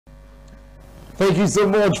Thank you so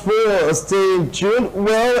much for staying tuned.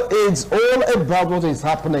 Well, it's all about what is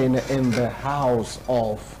happening in the House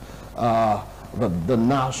of the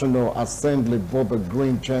National Assembly, both the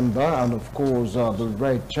Green Chamber and, of course, the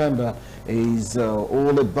Red Chamber is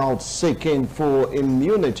all about seeking for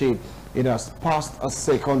immunity. It has passed a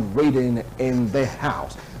second reading in the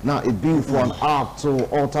House. Now, it being for an act to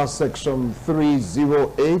alter Section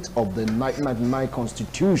 308 of the 1999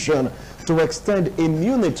 Constitution to extend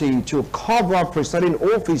immunity to cover presiding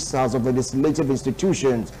officers of the legislative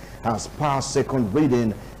institutions has passed second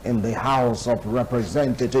reading in the House of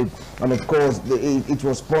Representatives. And of course, it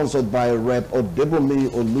was sponsored by Rep. Odebomi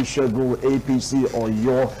Olusegun, APC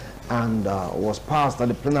Oyo, and was passed at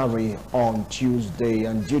the plenary on Tuesday.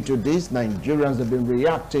 And due to this, Nigerians have been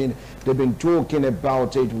reacting. They've been talking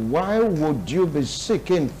about it. Why would you be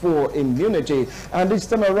seeking for immunity? And this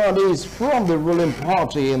time around is from the ruling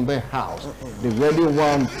party in the House. The really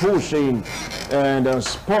one pushing and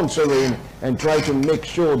sponsoring and trying to make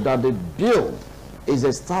sure that the bill is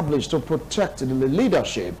established to protect the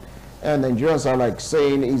leadership. And Nigerians are like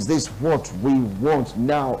saying, is this what we want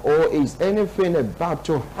now? Or is anything about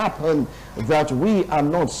to happen that we are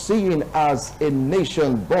not seeing as a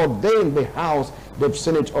nation? But they in the House, they've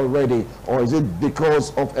seen it already. Or is it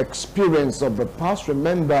because of experience of the past?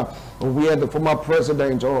 Remember, we had the former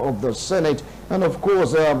president of the Senate, and of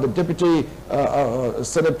course, the deputy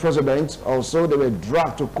Senate president also, they were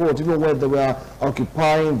dragged to court even when they were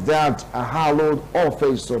occupying that hallowed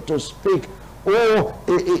office, so to speak. Or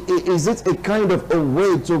is it a kind of a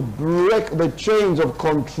way to break the chains of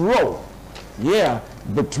control,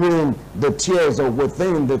 between the tiers or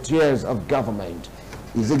within the tiers of government?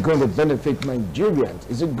 Is it going to benefit Nigerians?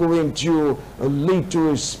 Is it going to lead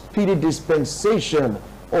to a speedy dispensation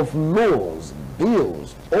of laws,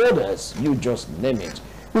 bills, orders, you just name it?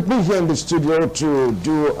 With me here in the studio to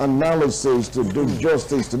do analysis, to do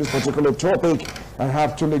justice to this particular topic, I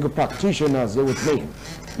have two legal practitioners here with me.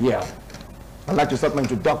 I'd like to start my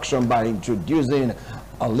introduction by introducing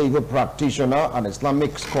a legal practitioner, an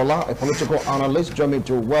Islamic scholar, a political analyst. Join me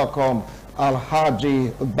to welcome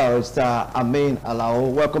Alhaji Barrister Amin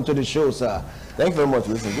Alao. Welcome to the show, sir. Thank you very much,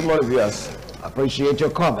 Wilson. Good morning, viewers. Appreciate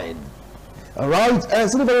your comment. All right, and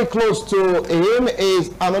sitting very close to him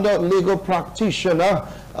is another legal practitioner,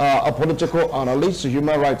 a political analyst, a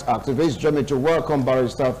human rights activist. Join me to welcome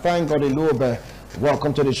Barrister Thank God Ilube.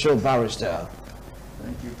 Welcome to the show, Barrister.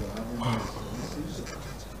 Thank you for having me.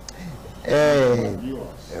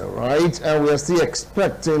 Right, and we are still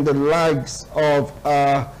expecting the likes of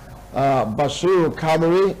Bashir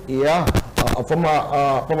Kadri, a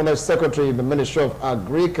former permanent secretary in the Ministry of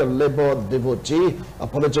Agric, a labor devotee, a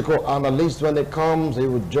political analyst. When it comes, he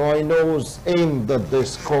will join us in the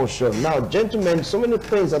discussion. Now, gentlemen, so many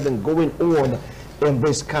things have been going on in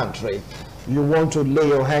this country. You want to lay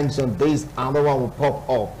your hands on this, another one will pop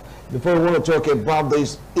up. Before we want to talk about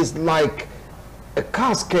this, it's like a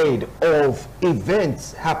cascade of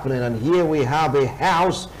events happening, and here we have a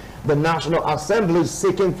House, the National Assembly,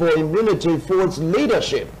 seeking for immunity for its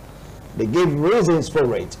leadership. They give reasons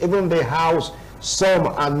for it. Even the House, some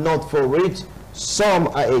are not for it, some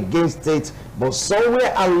are against it, but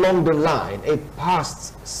somewhere along the line, it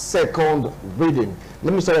passed second reading.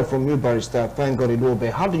 Let me start off from you, Barrister Thank God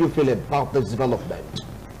Ilube. How do you feel about this development?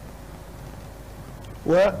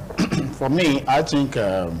 Well, for me, I think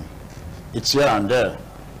it's here and there.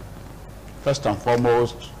 First and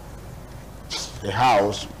foremost, the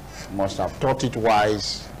House must have thought it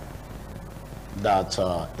wise that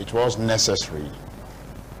it was necessary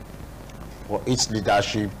for its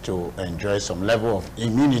leadership to enjoy some level of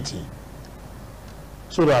immunity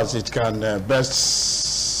so that it can best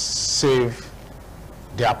save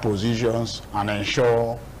their positions and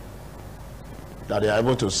ensure that they are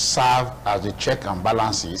able to serve as the check and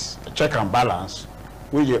balance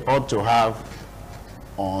which they ought to have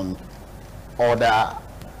on other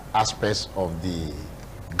aspects of the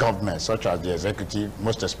government, such as the executive,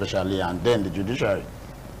 most especially, and then the judiciary.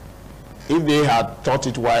 If they had thought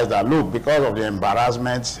it wise that, look, because of the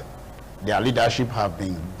embarrassment their leadership have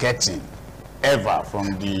been getting ever from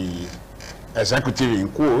the executive, in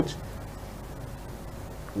quote,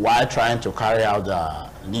 while trying to carry out the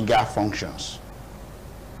legal functions,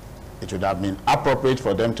 it would have been appropriate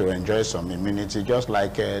for them to enjoy some immunity, just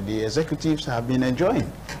like the executives have been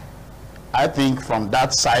enjoying. I think from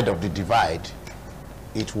that side of the divide,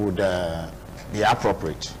 it would be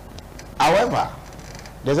appropriate. However,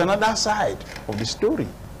 there's another side of the story.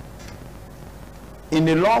 In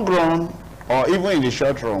the long run, or even in the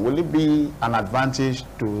short run, will it be an advantage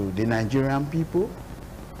to the Nigerian people?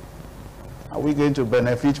 Are we going to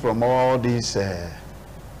benefit from all these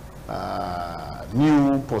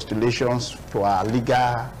new postulations for our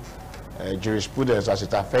legal jurisprudence as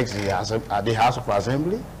it affects the House of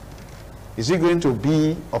Assembly? Is it going to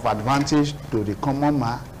be of advantage to the common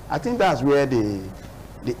man? I think that's where the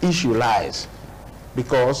issue lies.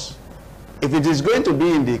 Because if it is going to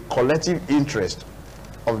be in the collective interest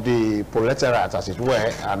of the proletariat, as it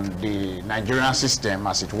were, and the Nigerian system,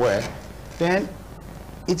 as it were, then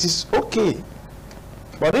it is okay.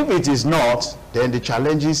 But if it is not, then the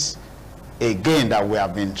challenges, again, that we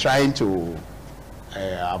have been trying to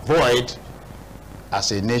avoid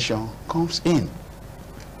as a nation comes in.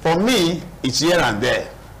 For me, it's here and there.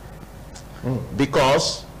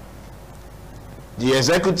 Because the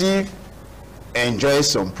executive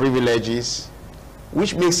enjoys some privileges,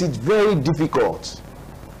 which makes it very difficult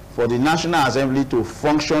for the National Assembly to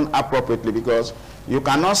function appropriately, because you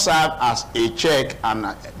cannot serve as a check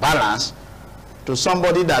and balance to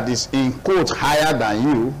somebody that is in quote higher than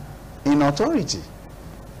you in authority.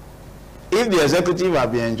 If the executive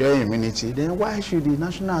have been enjoying immunity, then why should the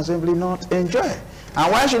National Assembly not enjoy?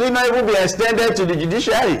 And why should it not even be extended to the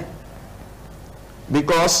judiciary?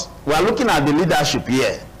 Because we are looking at the leadership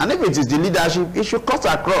here. And if it is the leadership, it should cut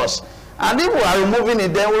across. And if we are removing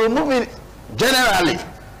it, then we remove it generally.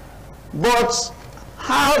 But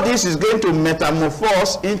how this is going to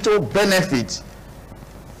metamorphose into benefit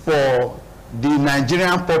for the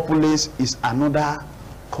Nigerian populace is another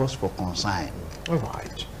cause for concern. All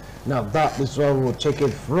right. Now that is where we'll take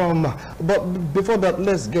it from. But before that,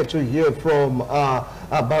 let's get to hear from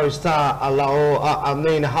Barrister Alao. I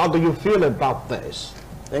mean, how do you feel about this?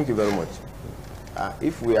 Thank you very much.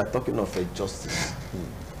 If we are talking of a justice,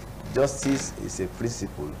 justice is a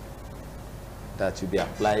principle that should be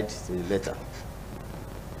applied to the letter.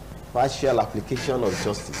 Partial application of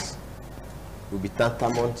justice will be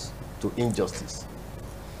tantamount to injustice.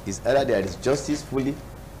 It's either there is justice fully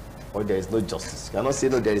or there is no justice. You cannot say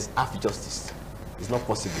no, there is half justice. It's not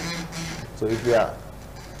possible. So if we are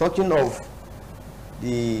talking of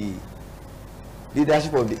the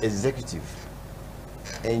leadership of the executive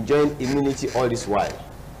enjoying immunity all this while,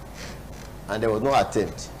 and there was no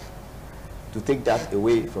attempt to take that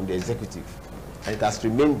away from the executive, and it has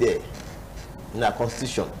remained there in our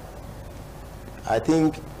constitution, I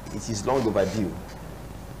think it is long overdue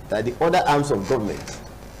that the other arms of government,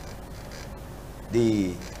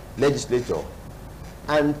 the legislature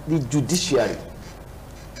and the judiciary,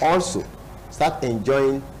 also start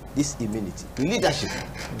enjoying this immunity. The leadership.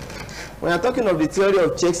 When I'm talking of the theory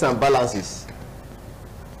of checks and balances,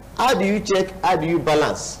 how do you check, how do you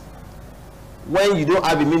balance when you don't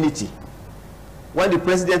have immunity? When the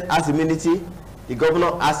president has immunity, the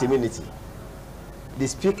governor has immunity. The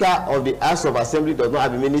speaker of the House of Assembly does not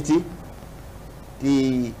have immunity.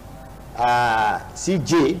 The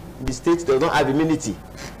CJ, the state, does not have immunity.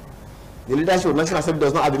 The leadership of the National Assembly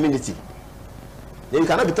does not have immunity. Then you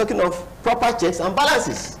cannot be talking of proper checks and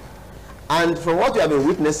balances. And from what you have been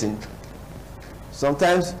witnessing,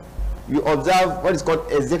 sometimes you observe what is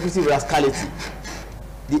called executive rascality.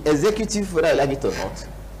 The executive, whether you like it or not,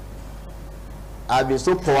 have been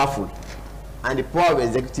so powerful, and the power of the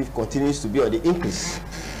executive continues to be on the increase.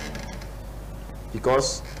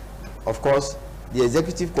 Because, of course, the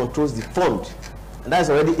executive controls the fund, and that is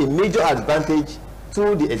already a major advantage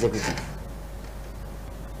to the executive.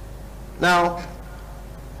 Now,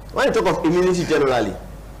 when you talk of immunity generally,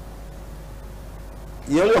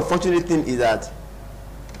 the only unfortunate thing is that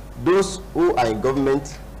those who are in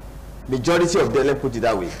government, majority of them, let me put it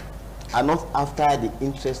that way, are not after the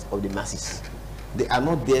interest of the masses. They are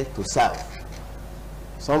not there to serve.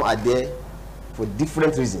 Some are there for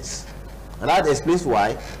different reasons. And that explains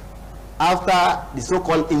why, after the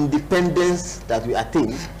so-called independence that we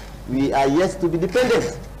attained, we are yet to be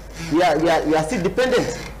dependent. We are still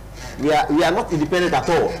dependent. We are not independent at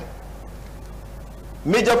all.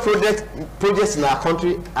 Major projects in our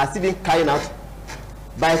country are still being carried out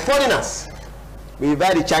by foreigners. We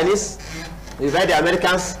invite the Chinese, we invite the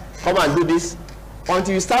Americans, come and do this,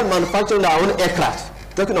 until we start manufacturing our own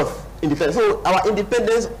aircraft. Talking of independence. So our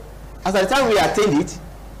independence, as at the time we attained it,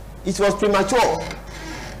 it was premature.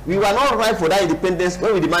 We were not ripe for that independence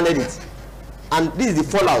when we demanded it. And this is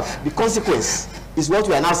the fallout. The consequence is what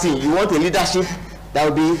we are now seeing. You want a leadership that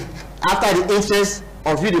will be after the interest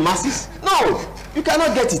of you, the masses? No, you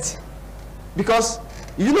cannot get it. Because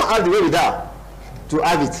you do not have the way without to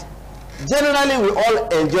have it. Generally, we all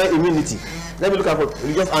enjoy immunity. Let me look at the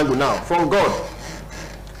religious angle now. From God.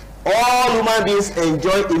 All human beings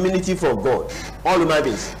enjoy immunity from God. All human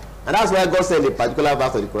beings. And that's why God said in a particular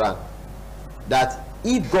verse of the Quran that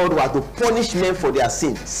if God were to punish men for their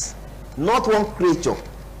sins, not one creature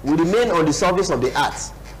will remain on the surface of the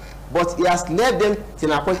earth but he has left them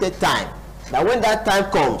till an appointed time. That when that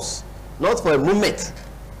time comes, not for a moment,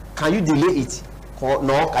 can you delay it, or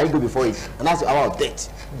no, can you go before it? And that's the hour of death.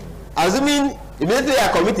 Assuming immediately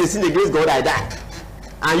I commit a sin against God, I die,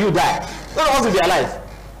 and you die. None of us will be alive.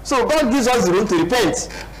 So God gives us the room to repent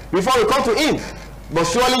before we come to Him. But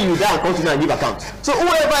surely you die and come to Him and give account. So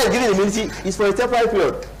whoever is given immunity is for a temporary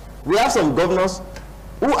period. We have some governors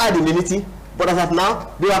who had immunity, but as of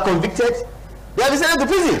now, they were convicted. They have been sent to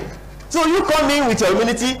prison. So you come in with your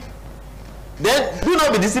immunity, then do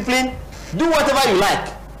not be disciplined. Do whatever you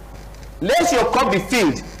like. Let your cup be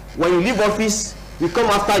filled. When you leave office, we come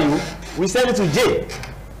after you. We send you to jail.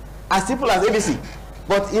 As simple as ABC.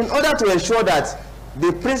 But in order to ensure that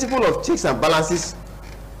the principle of checks and balances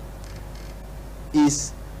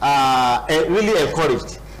is really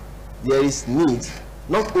encouraged, there is need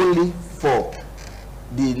not only for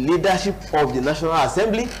the leadership of the National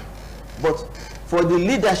Assembly, but for the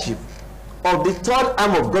leadership of the third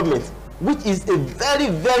arm of government, which is a very,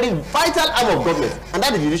 very vital arm of government, and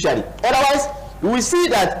that is the judiciary. Otherwise, we will see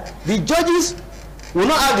that the judges will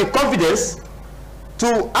not have the confidence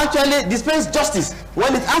to actually dispense justice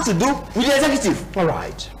when it has to do with the executive. All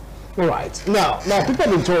right. Now people have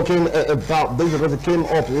been talking about this because it came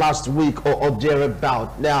up last week or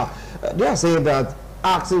thereabout. Now, they are saying that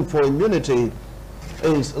asking for immunity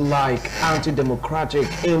is like anti-democratic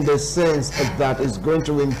in the sense that it's going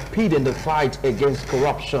to impede in the fight against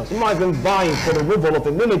corruption. It might be vying for the removal of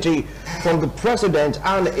immunity from the president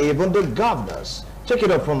and even the governors. Check it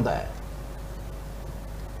up from there.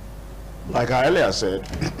 Like I earlier said,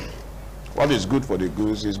 what is good for the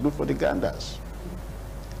goose is good for the ganders.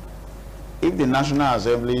 If the National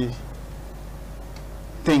Assembly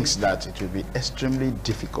thinks that it will be extremely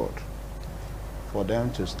difficult for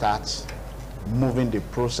them to start moving the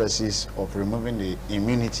processes of removing the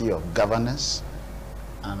immunity of governors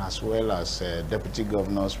and as well as deputy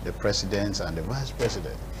governors, the presidents and the vice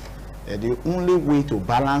president, the only way to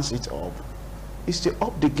balance it up is to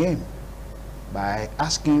up the game by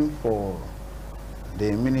asking for the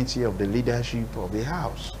immunity of the leadership of the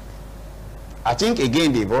House. I think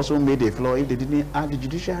again they've also made a flaw if they didn't add the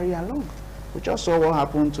judiciary along. We just saw what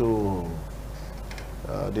happened to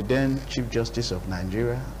the then Chief Justice of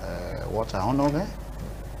Nigeria, Walter Onove.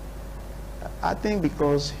 I think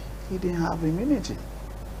because he didn't have immunity.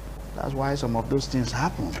 That's why some of those things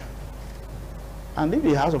happened. And if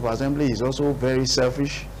the House of Assembly is also very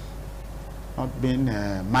selfish, not being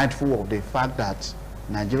mindful of the fact that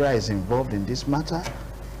Nigeria is involved in this matter,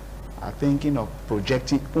 are thinking of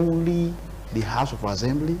projecting only the House of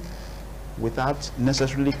Assembly without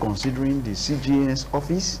necessarily considering the CGN's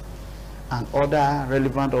office and other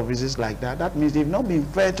relevant offices like that, that means they've not been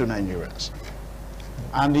fair to Nigerians.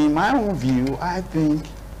 And in my own view, I think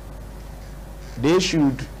they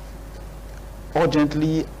should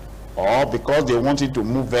urgently, or because they wanted to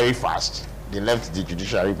move very fast, they left the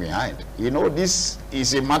judiciary behind. You know, this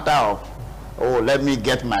is a matter of, oh, let me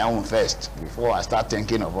get my own first before I start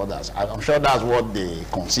thinking of others. I'm sure that's what they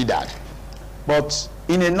considered. But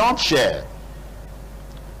in a nutshell,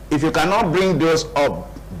 if you cannot bring those up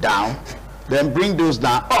down, then bring those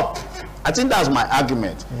down up. I think that's my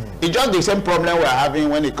argument. It's just the same problem we're having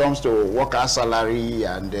when it comes to worker salary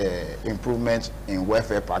and improvement in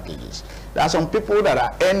welfare packages. There are some people that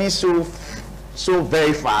are earning so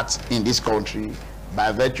very fat in this country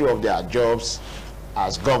by virtue of their jobs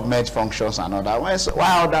as government functions and other,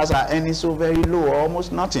 while others are earning so very low or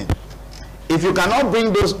almost nothing. If you cannot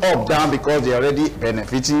bring those up down because they're already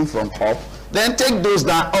benefiting from up, then take those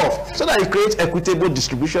down up so that you create equitable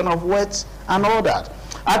distribution of wealth and all that.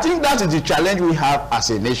 I think that is the challenge we have as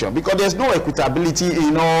a nation, because there's no equitability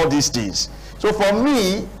in all these things. So for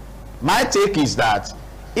me, my take is that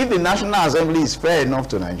if the National Assembly is fair enough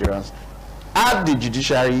to Nigerians, add the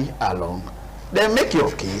judiciary along, then make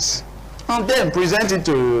your case, and then present it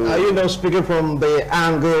to... Are you not speaking from the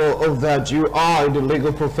angle of that you are in the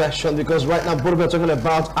legal profession? Because right now, both of us are talking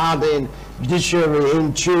about adding judiciary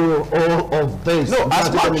into all of this. No,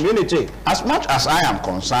 as much as I am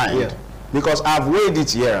concerned, yeah, because I've weighed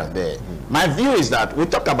it here and there, my view is that we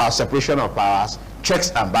talk about separation of powers,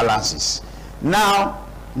 checks and balances. Now,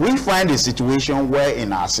 we find a situation where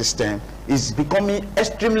in our system it's becoming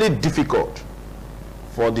extremely difficult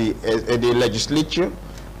for the legislature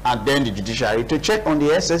and then the judiciary to check on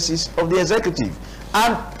the excesses of the executive.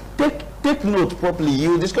 And take note properly,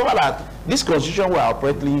 you discover that this constitution we're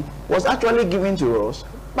operating was actually given to us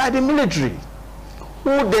by the military,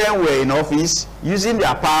 who then were in office using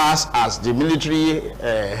their powers as the military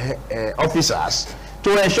officers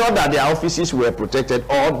to ensure that their offices were protected,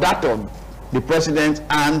 or that of the president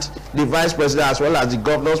and the vice president as well as the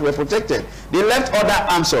governors were protected. They left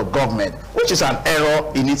other arms of government, which is an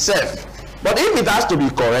error in itself. But if it has to be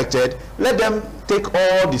corrected, let them take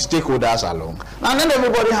all the stakeholders along. And let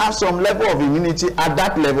everybody have some level of immunity at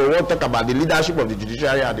that level. We'll talk about the leadership of the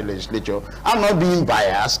judiciary and the legislature. I'm not being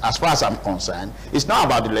biased as far as I'm concerned. It's not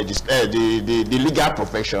about the legal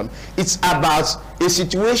profession. It's about a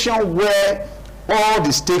situation where all the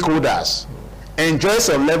stakeholders enjoy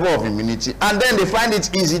some level of immunity, and then they find it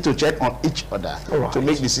easy to check on each other to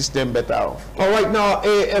make the system better off. All right, now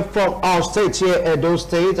from our state here, Edo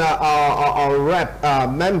State, our rep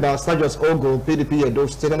member, Sajos Ogo, PDP Edo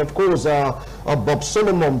State, and of course Bob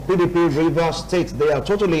Solomon, PDP River State, they are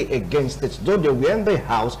totally against it. Though they were in the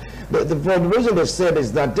House, the reason they said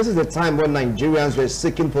is that this is the time when Nigerians were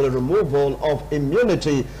seeking for the removal of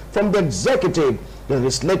immunity from the executive. The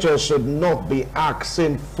legislature should not be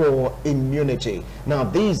asking for immunity. Now,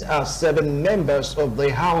 these are 7 members of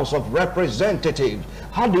the House of Representatives.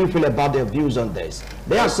 How do you feel about their views on this?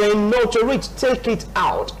 They are saying no to it, take it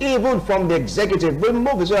out, even from the executive,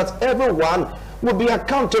 remove it so that everyone will be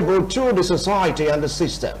accountable to the society and the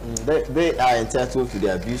system. They are entitled to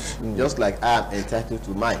their views, just like I am entitled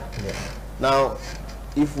to mine. Yeah. Now,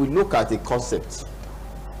 if we look at the concept,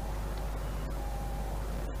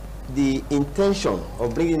 the intention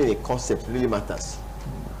of bringing in a concept really matters.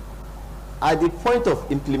 At the point of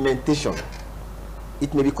implementation,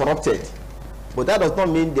 it may be corrupted, but that does not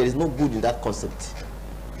mean there is no good in that concept.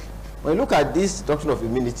 When you look at this doctrine of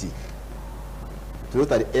immunity, to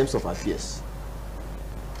look at the aims of affairs,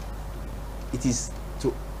 it is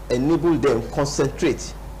to enable them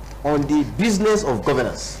concentrate on the business of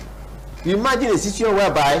governance. You imagine a situation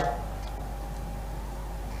whereby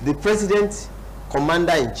the president,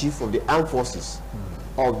 commander-in-chief of the armed forces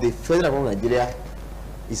of the Federal Republic of Nigeria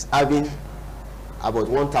is having about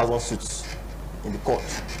 1,000 suits in the court,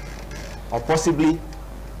 or possibly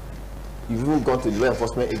you've even gone to the law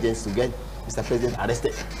enforcement agents to get Mr. President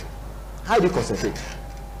arrested. How do you concentrate?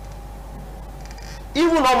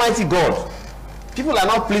 Even Almighty God, people are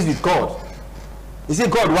not pleased with God. They say,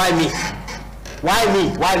 God, why me? Why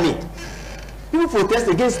me? Why me? People protest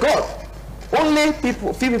against God. Only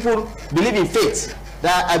few people believe in faith,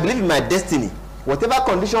 that I believe in my destiny. Whatever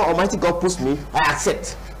condition Almighty God puts me, I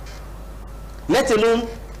accept. Let alone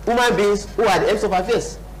human beings who are the aims of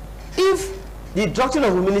affairs. If the doctrine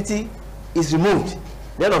of immunity is removed,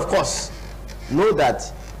 then of course, know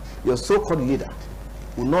that your so-called leader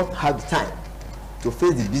will not have the time to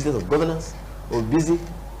face the business of governance or busy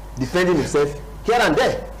defending himself here and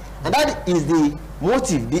there. And that is the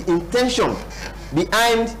motive, the intention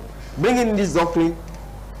behind bringing this doctrine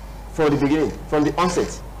from the beginning, from the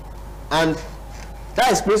onset. And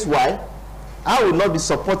that explains why I will not be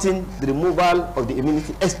supporting the removal of the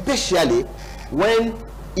immunity, especially when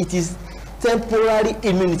it is temporary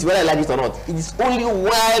immunity, whether I like it or not. It is only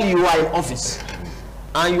while you are in office.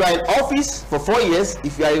 And you are in office for 4 years.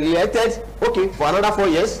 If you are elected, okay, for another 4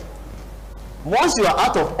 years. Once you are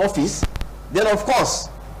out of office, then of course,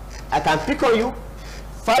 I can pick on you,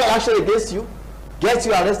 file action against you, get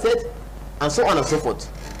you arrested, and so on and so forth.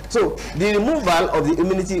 So the removal of the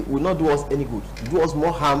immunity will not do us any good, do us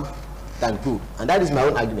more harm than good, and that is my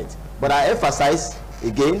own argument. But I emphasize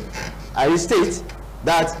again, I restate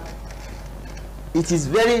that it is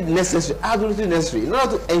very necessary, absolutely necessary, in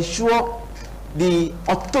order to ensure the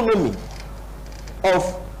autonomy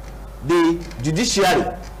of the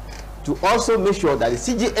judiciary, to also make sure that the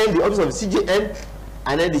CJN, the office of the CJN,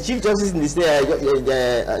 and then the Chief Justice in the state,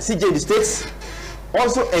 CJ in the states,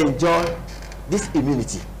 also enjoy this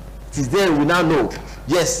immunity. It is there we now know,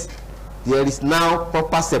 yes, there is now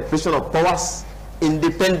proper separation of powers,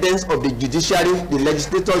 independence of the judiciary, the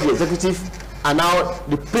legislature, the executive, and now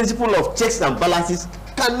the principle of checks and balances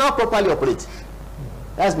can now properly operate.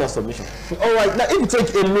 That's my submission. All right, now if you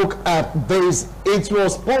take a look at this, it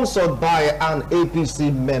was sponsored by an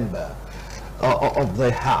APC member of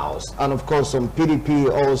the House, and of course some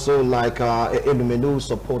PDP also, like Elumenu,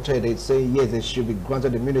 supported it, saying yes, they should be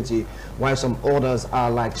granted immunity, while some others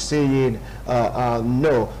are like saying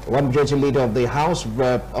no. One majority leader of the House of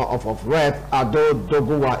Rep, Ado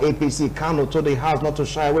Doguwa, APC Kano, told the House not to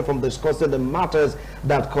shy away from discussing the matters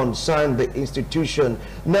that concern the institution.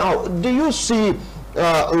 Now, do you see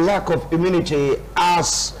lack of immunity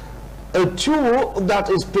as a tool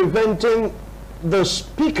that is preventing the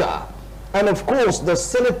Speaker and of course the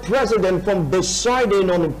Senate President from deciding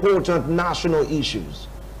on important national issues?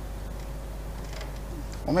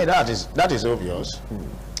 I mean, that is obvious.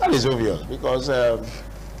 That is obvious, because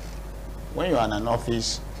when you are in an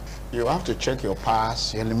office, you have to check your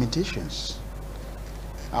powers, your limitations.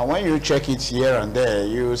 And when you check it here and there,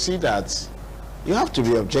 you see that you have to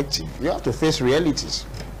be objective. You have to face realities.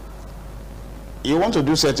 You want to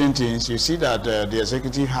do certain things, you see that the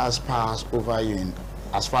executive has powers over you in,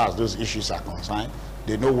 as far as those issues are concerned.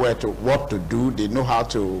 They know what to do. They know how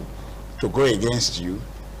to go against you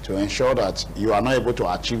to ensure that you are not able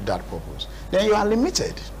to achieve that purpose. Then you are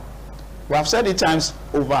limited. We have said it times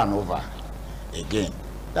over and over again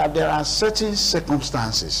that there are certain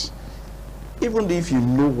circumstances, even if you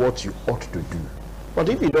know what you ought to do, but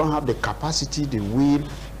if you don't have the capacity, the will,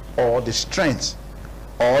 or the strength,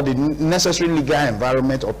 or the necessary legal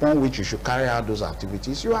environment upon which you should carry out those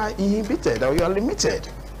activities, you are inhibited or you are limited.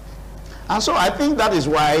 And so I think that is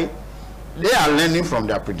why they are learning from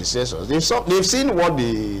their predecessors. They've seen what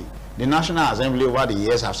the National Assembly over the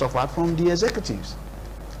years have suffered from the executives.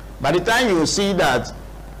 By the time you see that,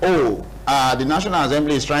 the National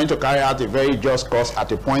Assembly is trying to carry out a very just cause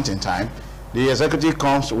at a point in time, the executive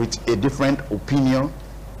comes with a different opinion,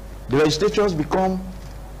 the legislatures become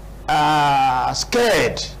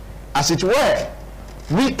scared, as it were,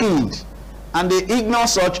 weakened, and they ignore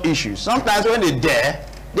such issues. Sometimes when they dare,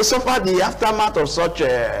 they suffer the aftermath of such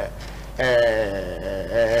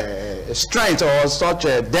strength or such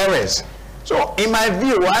duress. So in my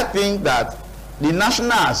view, I think that the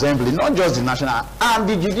National Assembly, not just the National, and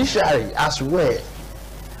the judiciary as well,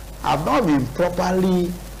 have not been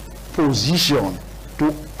properly positioned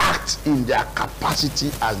to act in their capacity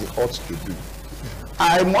as they ought to do.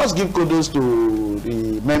 I must give kudos to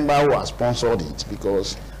the member who has sponsored it,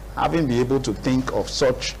 because having been able to think of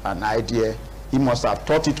such an idea, he must have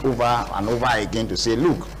thought it over and over again to say,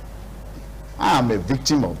 look, I am a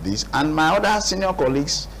victim of this, and my other senior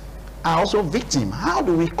colleagues are also victims. How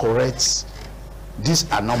do we correct this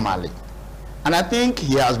anomaly? And I think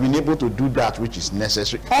he has been able to do that which is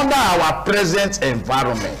necessary under our present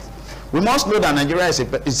environment. We must know that Nigeria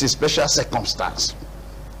is a special circumstance,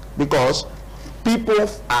 because people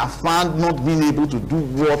are found not being able to do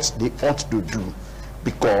what they ought to do,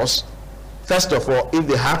 because first of all, if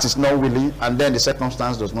the heart is not willing, and then the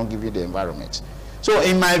circumstance does not give you the environment. So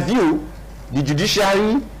in my view, the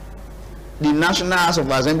judiciary, the National House of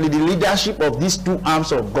Assembly, the leadership of these two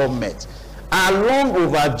arms of government are long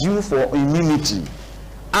overdue for immunity.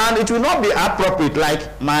 And it will not be appropriate,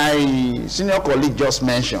 like my senior colleague just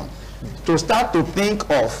mentioned, to start to think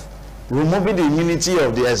of removing the immunity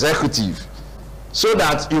of the executive so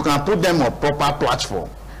that you can put them on proper platform,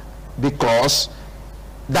 because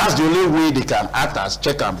that's the only way they can act as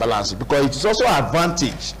check and balance, because it is also an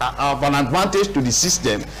advantage to the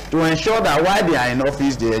system to ensure that while they are in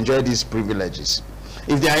office, they enjoy these privileges.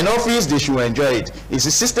 If they are in office, they should enjoy it. It's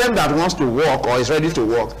a system that wants to work or is ready to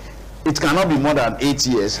work. It cannot be more than 8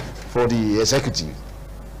 years for the executive.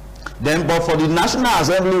 Then, but for the National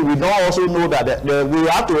Assembly, we don't also know that we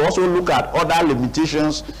have to also look at other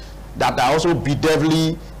limitations that are also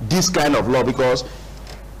bedeviling this kind of law, because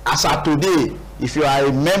as of today, if you are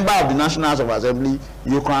a member of the National House of Assembly,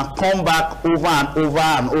 you can come back over and over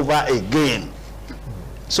and over again.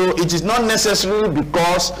 So it is not necessarily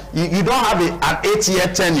because you don't have an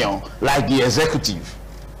 8-year tenure like the executive.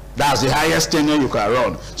 That's the highest tenure you can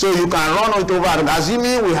run. So you can run it over, and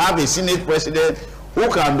assuming we have a Senate president who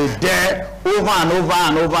can be there over and over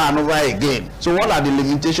and over and over again. So what are the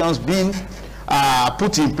limitations being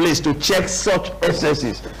put in place to check such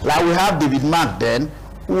excesses? Like we have David Mark then,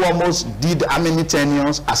 who almost did how many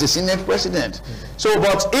tenures as a Senate president. So,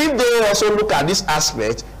 but if they also look at this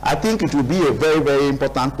aspect, I think it will be a very, very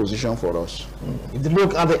important position for us. If they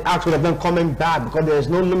look at the act of them coming back, because there is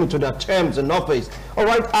no limit to their terms in office. All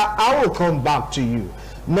right, I will come back to you.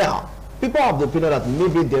 Now, people have the opinion that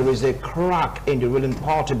maybe there is a crack in the ruling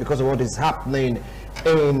party because of what is happening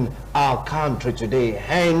in our country today.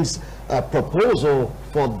 Hence, a proposal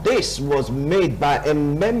for this was made by a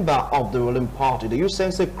member of the ruling party. Do you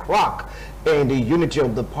sense a crack in the unity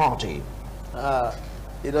of the party?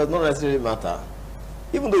 It does not necessarily matter.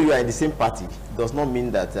 Even though you are in the same party, it does not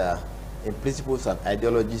mean that in principles and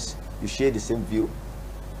ideologies you share the same view.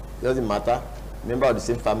 It doesn't matter. Members of the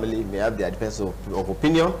same family may have their difference of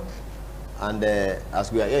opinion. And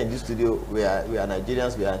as we are here in this studio, we are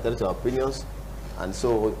Nigerians, we are entitled to our opinions. And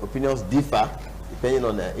so opinions differ depending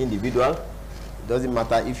on the individual. It doesn't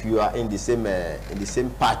matter if you are in the same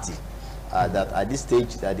party. That at this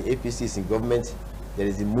stage that the APC is in government, there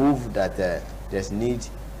is a move that there's need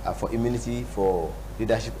for immunity for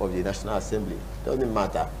leadership of the National Assembly. It doesn't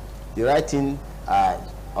matter. The right thing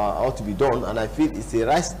ought to be done, and I feel it's a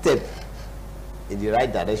right step in the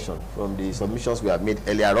right direction from the submissions we have made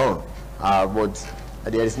earlier on. But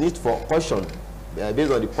there is need for caution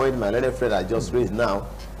based on the point my learned friend has just raised now,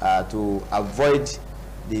 to avoid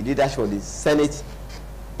the leadership of the Senate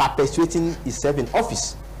perpetuating itself in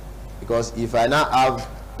office. Because if I now have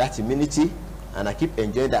that immunity and I keep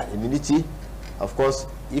enjoying that immunity, of course,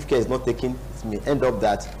 if care is not taken, it may end up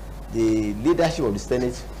that the leadership of the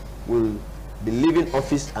Senate will be leaving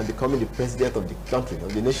office and becoming the president of the country,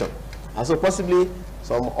 of the nation. And so possibly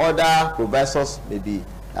some other provisos may be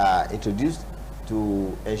introduced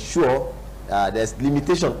to ensure there's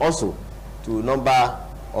limitation also to number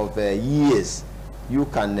of years you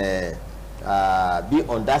can be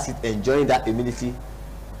on that seat enjoying that immunity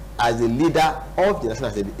as the leader of the National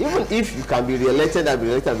Assembly. Even if you can be re-elected and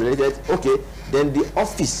re-elected, okay, then the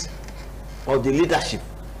office of the leadership,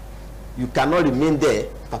 you cannot remain there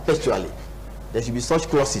perpetually. There should be such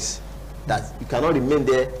clauses that you cannot remain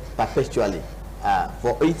there perpetually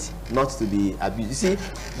for it not to be abused. You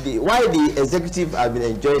see, why the executive have been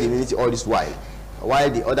enjoying immunity all this while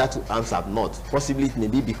the other two arms have not, possibly it may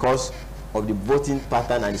be because of the voting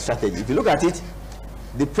pattern and the strategy. If you look at it,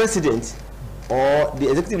 the president or the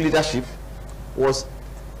executive leadership was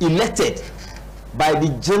elected by the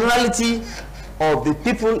generality of the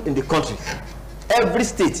people in the country. Every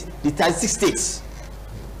state, the 36 states,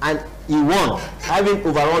 and he won, having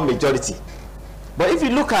overall majority. But if you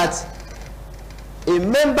look at a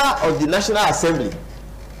member of the National Assembly,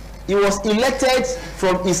 he was elected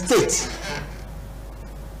from his state.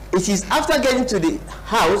 It is after getting to the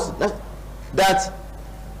House that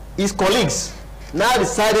his colleagues now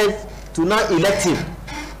decided to now elect him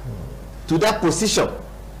to that position.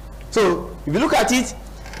 So if you look at it,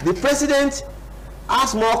 the president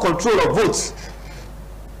has more control of votes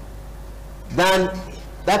than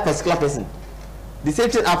that particular person. The same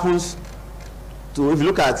thing happens to, if you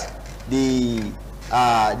look at the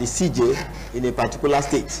CJ in a particular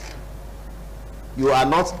state. You are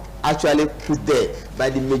not actually put there by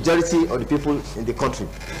the majority of the people in the country.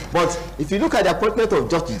 But if you look at the appointment of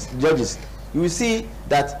judges, you will see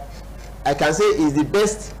that I can say is the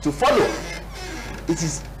best to follow. It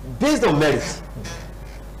is based on merit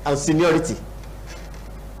and seniority,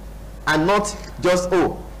 and not just,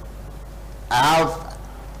 oh, I have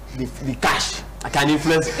the cash, I can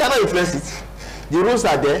influence it. You cannot influence it. The rules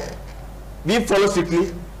are there, being followed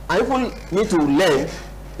strictly, and people need to learn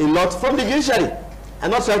a lot from the judiciary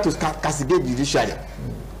and not try to castigate the judiciary.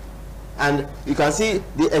 And you can see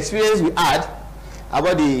the experience we had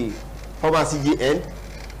about the former CJN.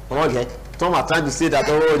 Okay, some are trying to say that,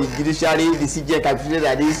 oh, the judiciary, the CJN can be treated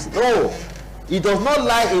like this. No, it does not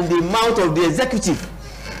lie in the mouth of the executive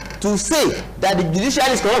to say that the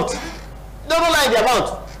judiciary is corrupt. It does not lie in their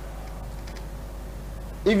mouth.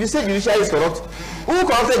 If you say judiciary is corrupt, who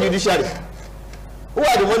corrupted judiciary? Who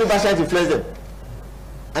are the money bashers to influence them?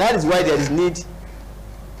 And that is why there is need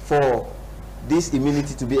for this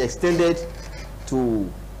immunity to be extended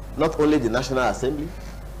to not only the National Assembly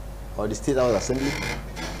or the State House Assembly,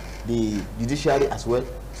 the judiciary as well,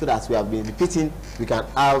 so that we have been repeating, we can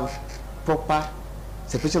have proper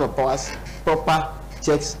separation of powers, proper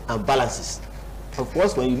checks and balances. Of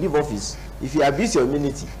course, when you leave office, if you abuse your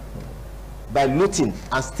immunity by looting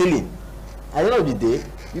and stealing, at the end of the day,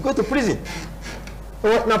 you go to prison.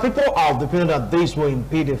 Well, now, people are of the opinion that this will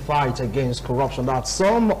impede the fight against corruption, that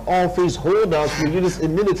some office holders will use this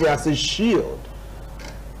immunity as a shield.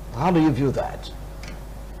 How do you view that?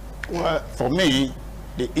 Well, for me,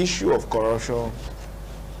 the issue of corruption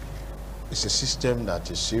is a system that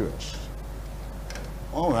is serious.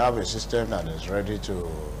 When we have a system that is ready to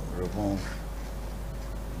remove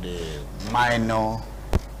the minor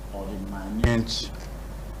or the minute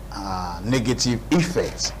negative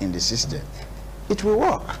effects in the system, it will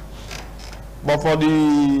work. But for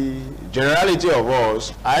the generality of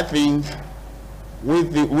us, I think we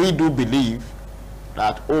do believe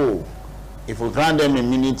that, oh, if we grant them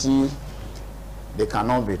immunity, they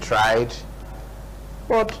cannot be tried.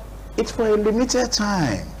 But it's for a limited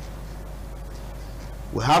time.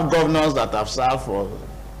 We have governors that have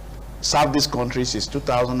served this country since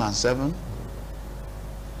 2007.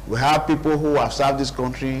 We have people who have served this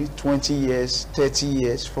country 20 years, 30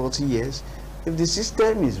 years, 40 years. If the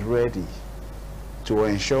system is ready to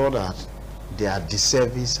ensure that their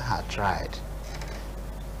disservice are tried,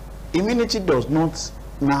 immunity does not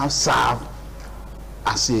now serve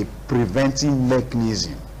as a preventing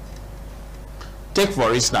mechanism. Take,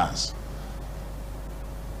 for instance,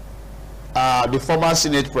 the former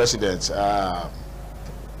Senate President,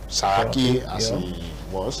 Saraki, as he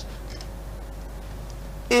was,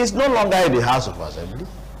 is no longer in the House of Assembly.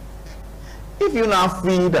 If you now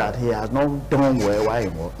feel that he has not done well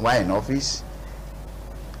while in office,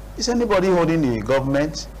 is anybody holding the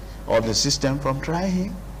government or the system from trying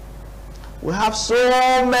him? We have so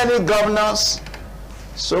many governors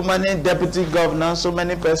so many deputy governors, so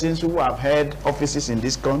many persons who have held offices in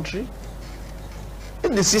this country.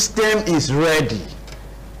 If the system is ready,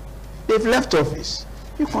 they've left office,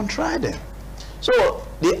 you can try them. So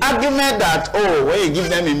the argument that, oh, when you give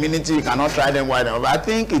them immunity, you cannot try them, I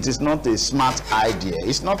think it is not a smart idea.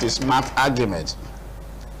 It's not a smart argument,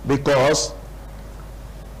 because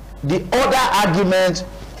the other argument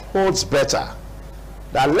holds better.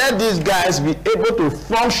 That let these guys be able to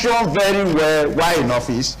function very well while in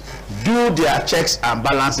office, do their checks and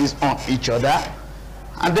balances on each other,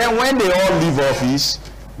 and then when they all leave office,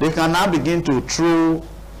 they can now begin to throw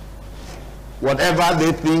whatever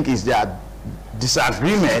they think is their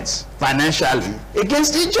disagreements financially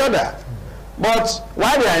against each other. But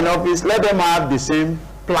while they are in office, let them have the same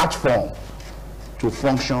platform to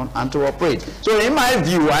function and to operate. So in my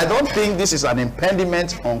view, I don't think this is an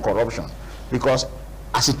impediment on corruption, because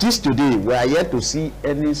as it is today, we are yet to see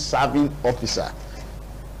any serving officer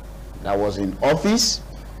that was in office,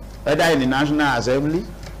 whether in the National Assembly,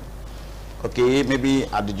 okay, maybe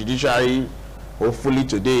at the judiciary, hopefully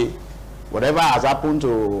today, whatever has happened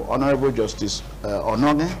to Honorable Justice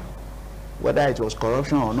Onoge, whether it was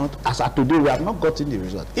corruption or not, as of today, we have not gotten the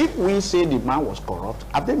result. If we say the man was corrupt,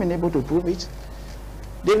 have they been able to prove it?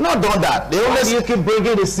 They've not done that. They always you keep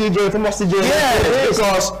bringing the CJ, from CJ. Yeah,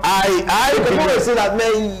 because I always say that,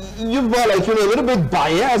 man, you were like, a little bit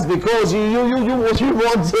biased, because you want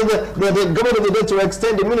the government of the day to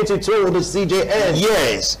extend immunity to the CJN.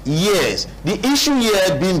 Yes. The issue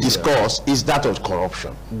here being discussed is that of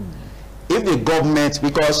corruption. If the government,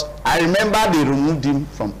 because I remember they removed him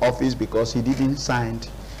from office because he didn't sign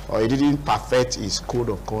or he didn't perfect his code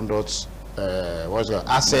of conduct,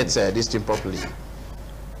 assets, this thing properly.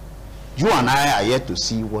 You and I are yet to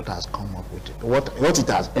see what has come up with it, what it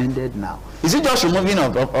has ended now. Is it just removing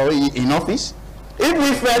in office? If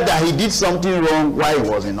we felt that he did something wrong while he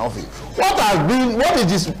was in office, what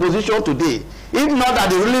is his position today? If not that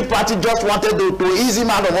the ruling party just wanted to ease him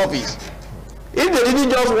out of office. If they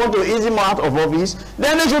didn't just want to ease him out of office,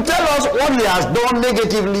 then they should tell us what he has done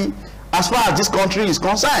negatively as far as this country is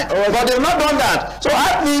concerned. But they've not done that. So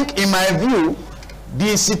I think, in my view,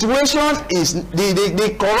 the situation is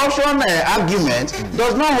the corruption argument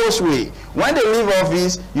does not hold sway. When they leave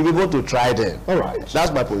office, you'll be able to try them. All right.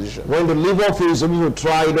 That's my position. When they leave office, you'll be able to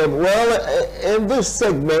try them. Well, in this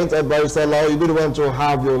segment, Barrister Lau, you're going to want to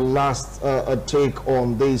have your last take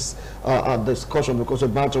on this discussion, because we're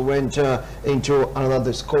about to enter into another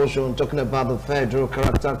discussion talking about the Federal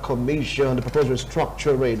Character Commission, the proposed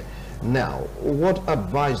restructuring. Now, what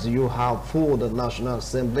advice do you have for the National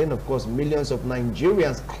Assembly, and of course millions of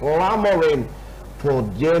Nigerians clamoring for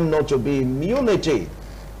there not to be immunity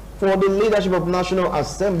for the leadership of National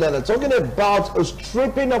Assembly? They're talking about a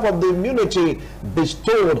stripping off of the immunity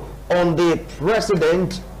bestowed on the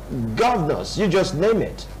president, governors, you just name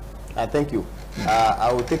it. Thank you.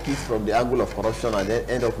 I will take it from the angle of corruption and then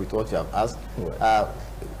end up with what you have asked.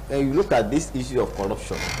 When you look at this issue of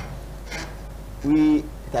corruption, it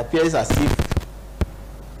appears as if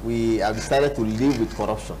we have decided to live with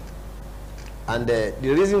corruption. And the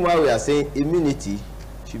reason why we are saying immunity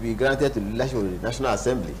should be granted to the leadership of the National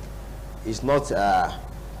Assembly is not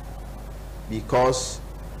because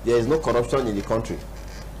there is no corruption in the country.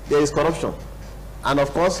 There is corruption. And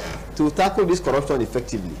of course, to tackle this corruption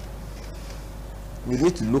effectively, we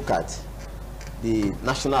need to look at the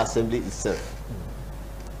National Assembly itself.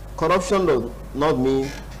 Corruption does not mean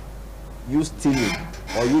you stealing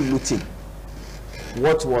or you looting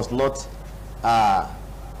what was not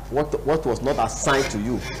what was not assigned to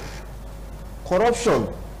you. Corruption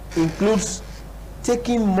includes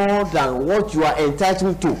taking more than what you are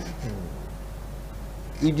entitled to.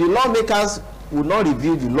 If the lawmakers would not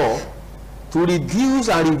review the law to reduce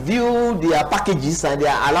and review their packages and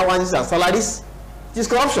their allowances and salaries, it is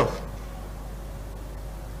corruption.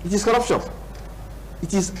 It is corruption.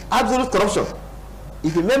 It is absolute corruption.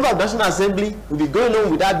 If a member of the National Assembly will be going on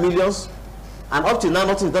without millions, and up to now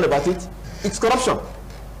nothing is done about it, it's corruption.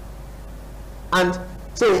 And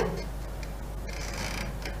so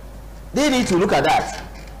they need to look at that.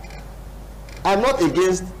 I'm not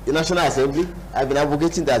against the National Assembly. I've been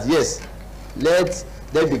advocating that, yes, let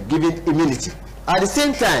them be given immunity. At the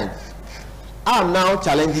same time, I'm now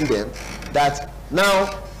challenging them that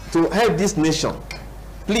now, to help this nation,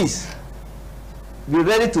 please be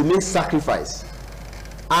ready to make sacrifice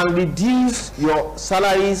and reduce your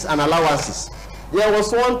salaries and allowances. There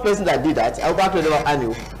was one person that did that, Albert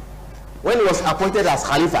Annual, when he was appointed as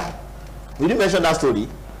Khalifa. We didn't mention that story.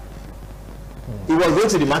 He was going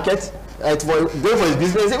to the market, going for his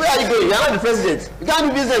business. He said, where are you going? You are not the president. You can't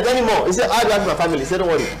do business anymore. He said, how do I have my family? He said, don't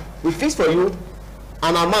worry. We fix for you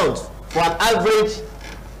an amount for an average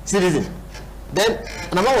citizen. Then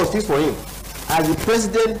an amount was fixed for him as the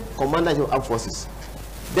president, commander of armed forces.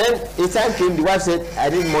 Then a time came, the wife said, I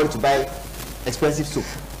need money to buy expensive soup.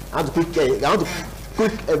 I want to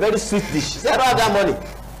cook a very sweet dish. She said, I don't have that money.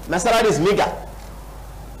 My salary is meager.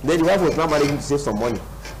 Then the wife was now managing to save some money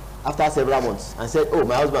after several months and said, oh,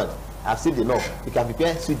 my husband, I've saved enough. You can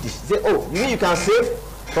prepare sweet dish. He said, oh, you mean you can save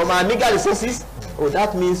from our meager resources? Oh,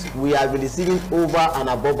 that means we have been receiving over and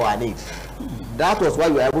above our needs. That was why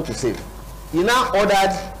we were able to save. He now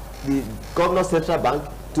ordered the Governor Central Bank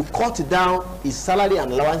to cut down his salary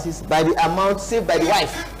and allowances by the amount saved by the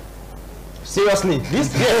wife. Seriously,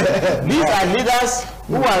 these are leaders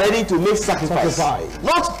who are ready to make sacrifice.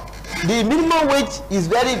 Not the minimum wage is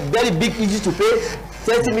very, very big issue to pay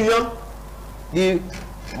 30 million. The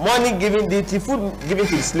money given, the food given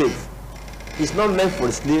to the slave is not meant for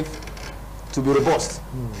the slave to be robust,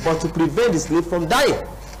 but to prevent the slave from dying.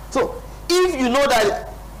 So if you know that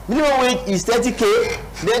minimum wage is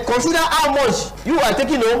 30K, then consider how much you are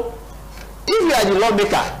taking home. If you are the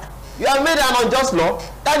lawmaker, you have made an unjust law,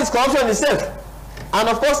 that is corruption itself. And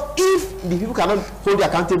of course, if the people cannot hold you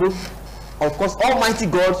accountable, of course, Almighty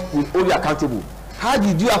God will hold you accountable. How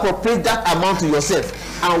did you appropriate that amount to yourself?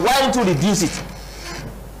 And why don't you reduce it?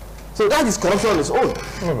 So that is corruption on its own.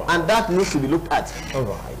 Right. And that needs to be looked at.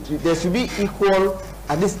 Right. There should be equal,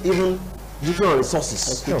 at least even different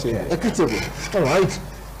resources. Equitable. All right.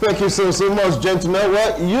 Thank you so much, gentlemen.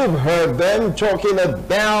 Well, you've heard them talking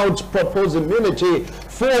about proposed immunity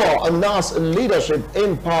for NASS leadership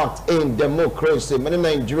impact in democracy. Many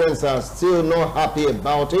Nigerians are still not happy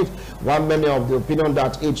about it, while many of the opinion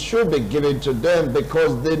that it should be given to them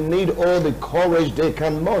because they need all the courage they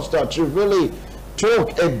can muster to really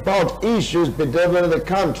talk about issues bedeviling the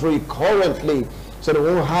country currently, so they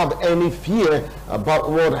won't have any fear about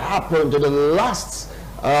what happened to the last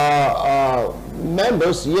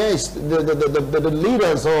members, yes, the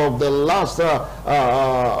leaders of the last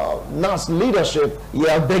NASS leadership,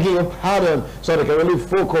 begging a pardon so they can really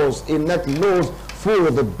focus in that laws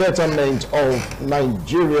for the betterment of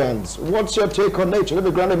Nigerians. What's your take on it? Should it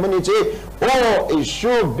be granted immunity or it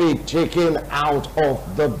should be taken out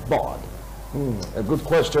of the board? A good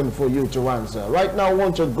question for you to answer. Right now I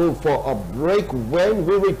want to go for a break. When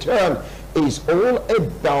we return, is all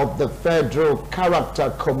about the Federal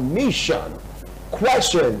Character Commission.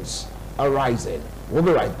 Questions arising. We'll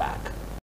be right back.